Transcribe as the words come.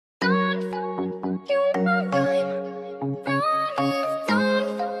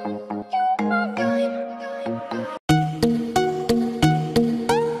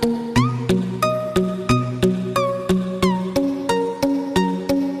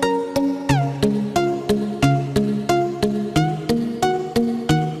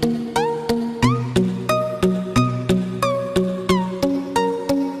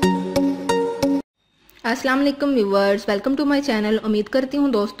अस्सलाम वालेकुम viewers, welcome to my channel. उम्मीद करती हूँ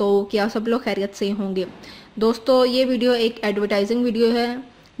दोस्तों कि आप सब लोग खैरियत से होंगे। दोस्तों ये वीडियो एक एडवर्टाइजिंग वीडियो है।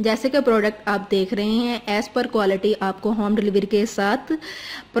 जैसे कि प्रोडक्ट आप देख रहे हैं एज पर क्वालिटी आपको होम डिलीवरी के साथ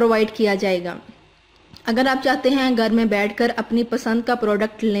प्रोवाइड किया जाएगा। अगर आप चाहते हैं घर में बैठकर अपनी पसंद का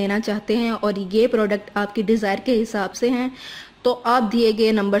प्रोडक्ट लेना चाहते हैं और ये प्रोडक्ट आपकी डिज़ायर के हिसाब से हैं तो आप दिए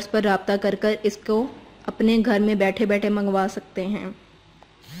गए नंबर्स पर रब्ता कर इसको अपने घर में बैठे बैठे मंगवा सकते हैं।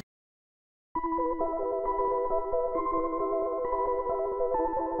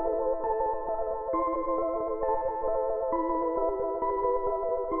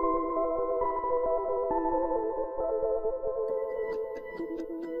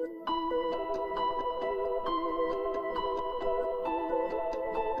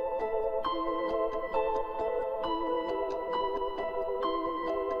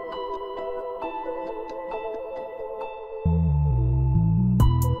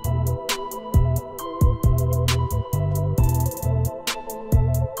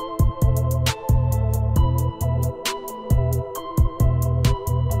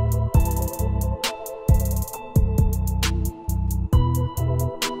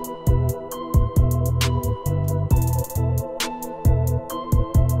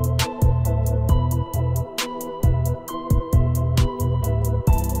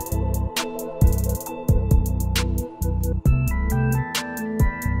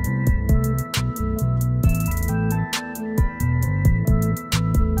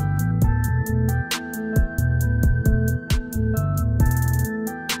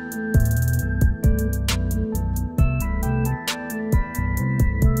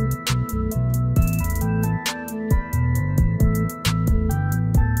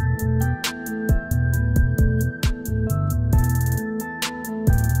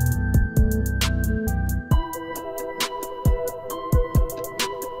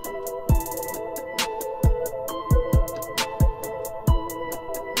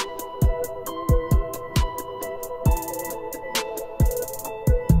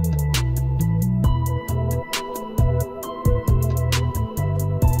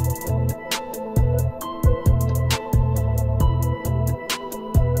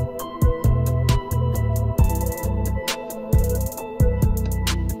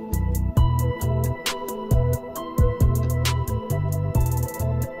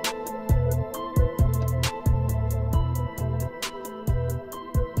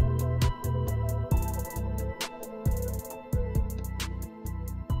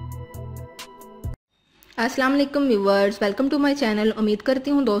 अस्सलाम वालेकुम viewers, welcome to my channel. उम्मीद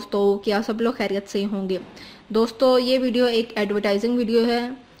करती हूँ दोस्तों कि आप सब लोग खैरियत से होंगे। दोस्तों ये वीडियो एक एडवर्टाइजिंग वीडियो है।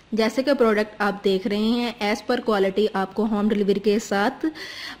 जैसे कि प्रोडक्ट आप देख रहे हैं एज पर क्वालिटी आपको होम डिलीवरी के साथ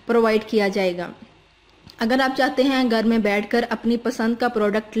प्रोवाइड किया जाएगा। अगर आप चाहते हैं घर में बैठकर अपनी पसंद का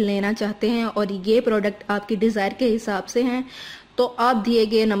प्रोडक्ट लेना चाहते हैं और ये प्रोडक्ट आपकी डिज़ायर के हिसाब से हैं तो आप दिए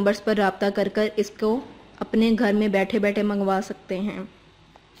गए नंबर्स पर रब्ता कर इसको अपने घर में बैठे बैठे मंगवा सकते हैं।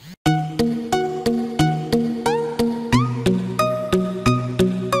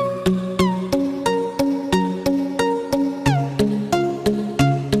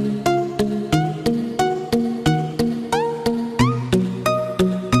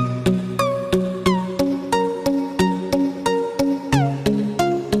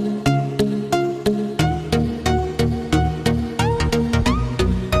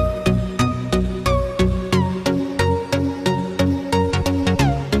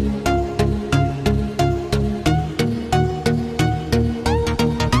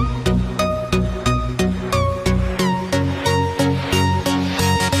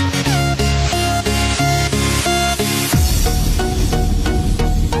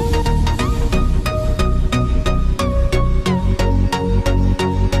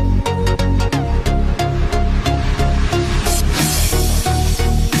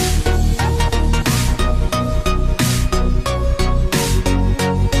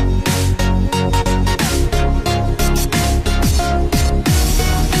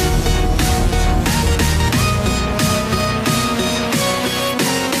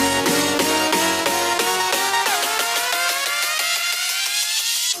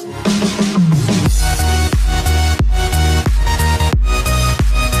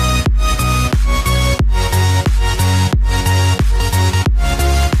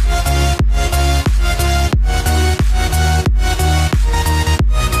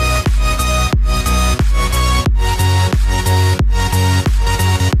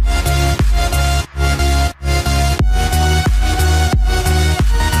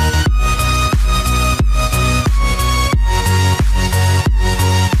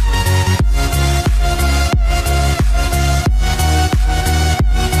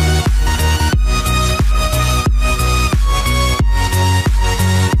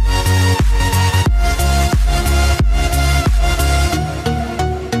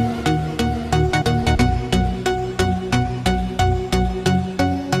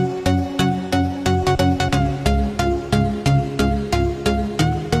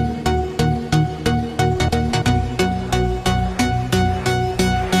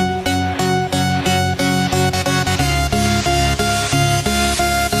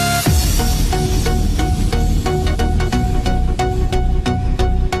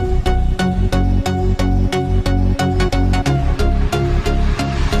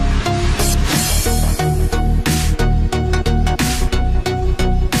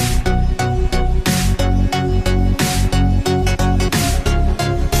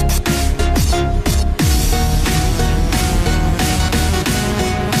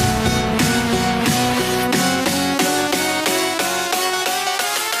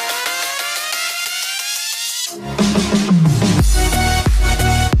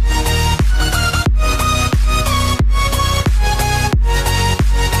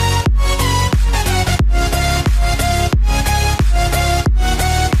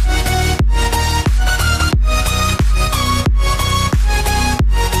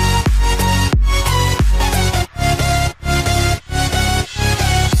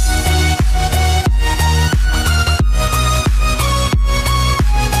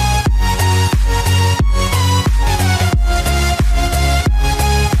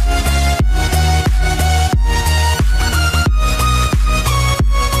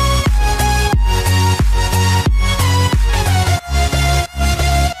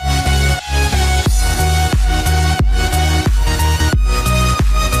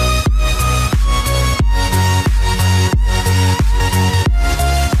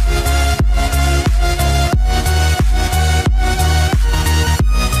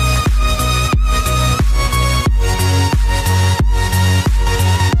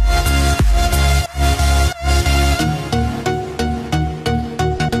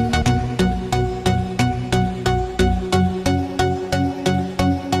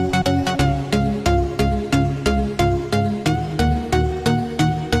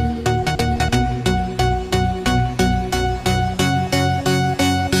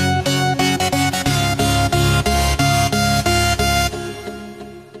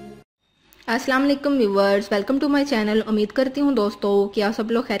 अस्सलाम वालेकुम viewers, welcome to my channel. उम्मीद करती हूँ दोस्तों कि आप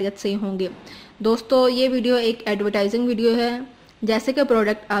सब लोग खैरियत से होंगे। दोस्तों ये वीडियो एक एडवर्टाइजिंग वीडियो है। जैसे कि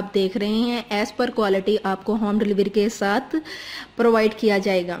प्रोडक्ट आप देख रहे हैं एज पर क्वालिटी आपको होम डिलीवरी के साथ प्रोवाइड किया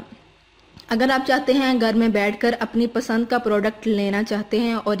जाएगा। अगर आप चाहते हैं घर में बैठकर अपनी पसंद का प्रोडक्ट लेना चाहते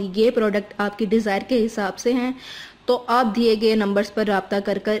हैं और ये प्रोडक्ट आपकी डिज़ायर के हिसाब से हैं तो आप दिए गए नंबर्स पर रब्ता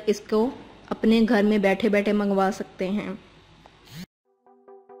कर इसको अपने घर में बैठे बैठे मंगवा सकते हैं।